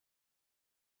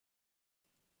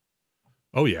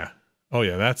Oh yeah. Oh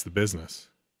yeah, that's the business.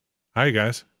 Hi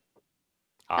guys.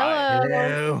 Hi.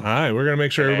 Hello. Hi, we're gonna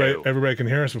make sure Hello. everybody can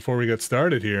hear us before we get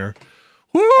started here.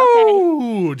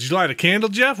 Woo! Okay. Did you light a candle,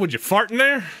 Jeff? Would you fart in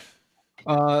there?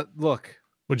 Look.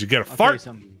 Would you get a I'll tell you fart?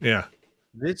 something. Yeah.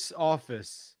 This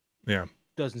office Yeah.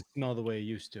 doesn't smell the way it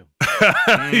used to.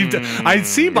 I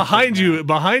see behind you.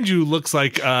 Behind you looks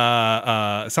like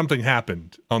something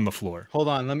happened on the floor. Hold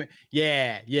on, let me.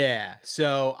 Yeah.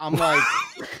 So I'm like,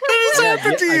 What has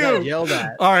happened to I got you? yelled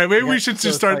at. All right, maybe I we got- should so just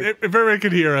it's start. like- If everybody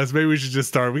can hear us, maybe we should just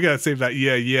start. We gotta save that.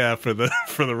 Yeah for the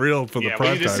real the We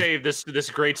prime need to time. save this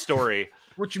great story.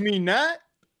 What you mean that?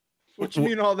 What you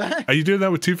mean all that? Are you doing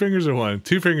that with 2 fingers or 1?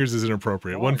 2 fingers is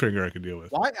inappropriate. One. 1 finger I could deal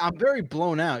with. Why? I'm very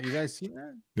blown out. You guys see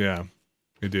that? Yeah,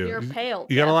 you do. You're pale.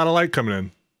 You got a Jeff. lot of light coming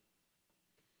in.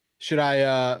 Should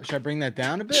I bring that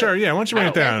down a bit? Sure. Yeah. Why don't you bring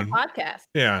it There's a down? podcast.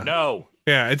 Yeah. No.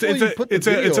 Yeah. It's Well, it's you a put the it's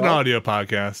a it's video an up. audio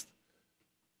podcast.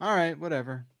 All right,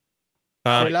 whatever.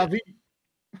 Uh, C'est la vie.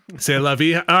 Say la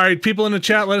vie. All right, people in the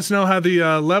chat, let us know how the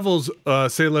levels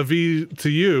say la vie to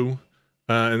you,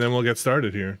 and then we'll get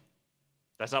started here.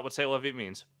 That's not what say la vie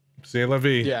means. Say la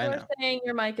vie. Yeah, I We're know. saying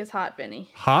your mic is hot, Vinny.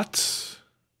 Hot.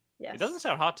 Yes. It doesn't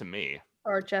sound hot to me.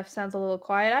 Or Jeff sounds a little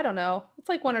quiet. I don't know. It's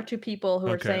like 1 or 2 people who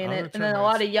are Okay, saying I'm gonna it, and turn then a my-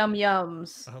 lot of yum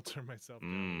yums. I'll turn myself.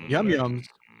 Yum yums.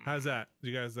 How's that?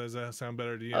 You guys, does that sound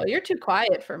better to you? Oh, you're too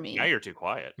quiet for me. Now you're too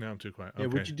quiet. No, I'm too quiet. Yeah,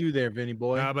 Okay. what you do there, Vinny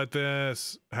boy? How about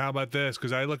this? How about this?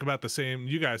 Because I look about the same.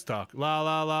 You guys talk. La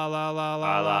la la la la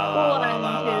la la.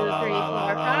 1, 2, 3,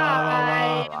 4,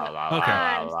 5. Okay.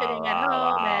 I'm sitting at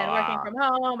home and working from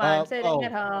home. I'm sitting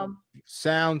at home.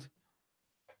 Sound.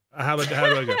 How do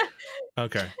I go?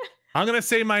 Okay. I'm gonna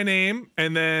say my name,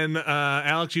 and then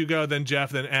Alex, you go, then Jeff,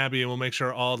 then Abby, and we'll make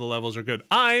sure all the levels are good.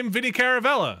 I'm Vinny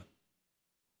Caravella.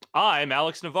 I'm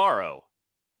Alex Navarro.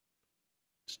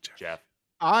 It's Jeff. Jeff.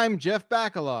 I'm Jeff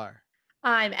Bacalar.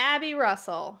 I'm Abby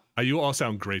Russell. You all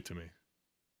sound great to me.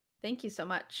 Thank you so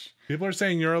much. People are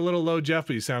saying you're a little low, Jeff,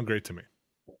 but you sound great to me.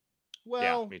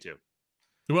 Well, Yeah, me too.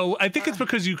 Well, I think it's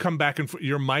because you come back and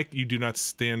your mic you do not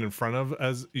stand in front of,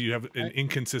 as you have an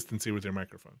inconsistency with your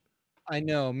microphone. I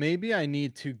know. Maybe I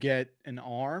need to get an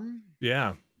arm.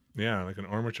 Yeah, like an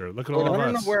armature. Look at But all I of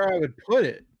don't us. know where I would put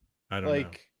it. I don't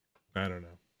Like, know. I don't know.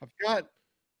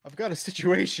 I've got a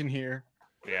situation here.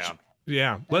 Yeah.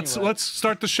 Yeah, let's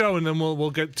start the show and then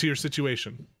we'll get to your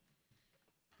situation.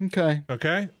 Okay.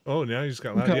 Okay. Oh, now you just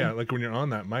got loud. Okay. Yeah, like when you're on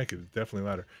that mic, it's definitely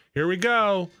louder. Here we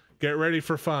go. Get ready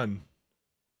for fun.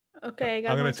 Okay, I'm got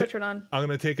gonna one switch it on. I'm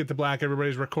gonna take it to black.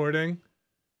 Everybody's recording.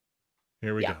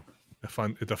 Here we Yeah. go.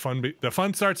 The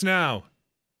fun starts now.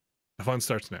 The fun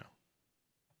starts now.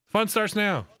 Fun starts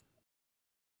now.